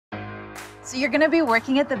So you're gonna be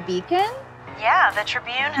working at the Beacon? Yeah, the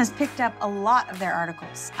Tribune has picked up a lot of their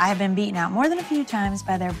articles. I have been beaten out more than a few times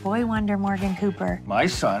by their boy wonder, Morgan Cooper. My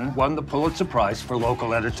son won the Pulitzer Prize for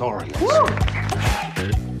local editorials. Woo!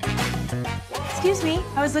 Excuse me,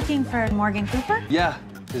 I was looking for Morgan Cooper. Yeah,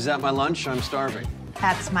 is that my lunch? I'm starving.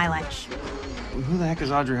 That's my lunch. Who the heck is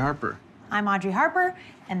Audrey Harper? I'm Audrey Harper,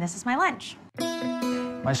 and this is my lunch.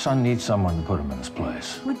 My son needs someone to put him in his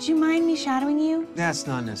place. Would you mind me shadowing you? That's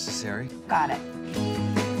not necessary. Got it.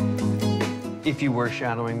 If you were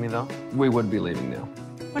shadowing me, though, we would be leaving now.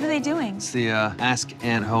 What are they doing? It's the Ask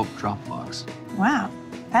Aunt Hope Dropbox. Wow,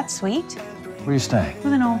 that's sweet. Where are you staying?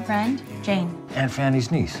 With an old friend, Jane. Aunt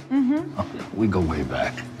Fanny's niece? Mm-hmm. Oh, we go way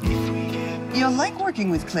back. You'll like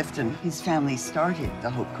working with Clifton. His family started the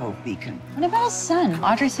Hope Cove Beacon. What about his son?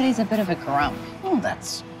 Audrey said he's a bit of a grump. Oh,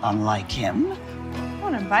 that's unlike him.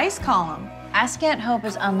 What advice column? Ask Aunt Hope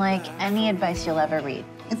is unlike any advice you'll ever read.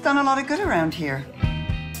 It's done a lot of good around here.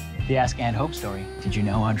 The Ask Aunt Hope story. Did you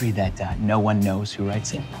know, Audrey, that no one knows who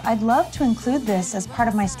writes it? I'd love to include this as part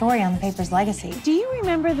of my story on the paper's legacy. Do you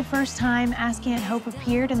remember the first time Ask Aunt Hope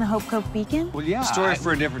appeared in the Hope Cove Beacon? Well, yeah. Story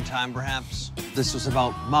for a different time, perhaps. This was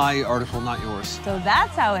about my article, not yours. So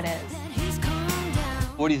that's how it is.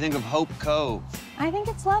 What do you think of Hope Cove? I think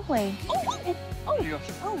it's lovely.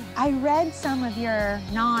 I read some of your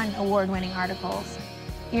non-award-winning articles.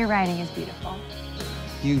 Your writing is beautiful.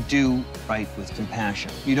 You do write with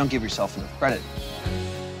compassion. You don't give yourself enough credit.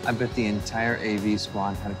 I bet the entire AV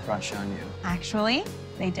squad had a crush on you. Actually,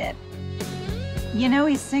 they did. You know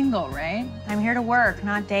he's single, right? I'm here to work,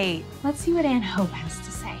 not date. Let's see what Aunt Hope has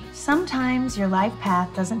to say. Sometimes your life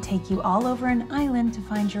path doesn't take you all over an island to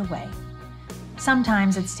find your way.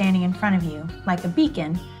 Sometimes it's standing in front of you, like a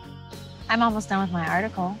beacon. I'm almost done with my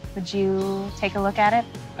article. Would you take a look at it?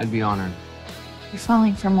 I'd be honored. You're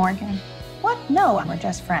falling for Morgan. What? No, we're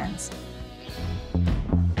just friends.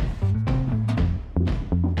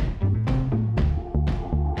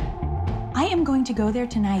 I am going to go there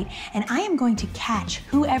tonight, and I am going to catch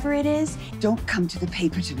whoever it is. Don't come to the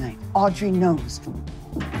paper tonight. Audrey knows.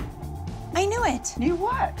 I knew it. Knew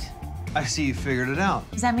what? I see you figured it out.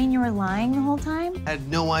 Does that mean you were lying the whole time? I had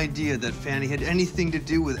no idea that Fanny had anything to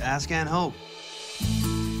do with Ask Aunt Hope.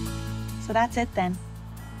 So that's it then.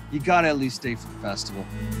 You gotta at least stay for the festival.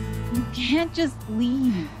 You can't just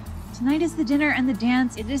leave. Tonight is the dinner and the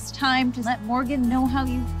dance. It is time to let Morgan know how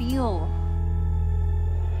you feel.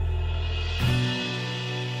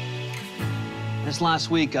 This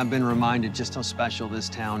last week, I've been reminded just how special this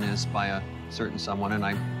town is by a certain someone, and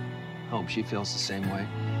I hope she feels the same way.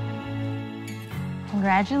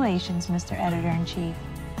 Congratulations, Mr. Editor-in-Chief.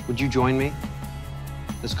 Would you join me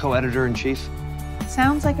as co-editor-in-chief?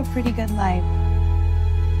 Sounds like a pretty good life.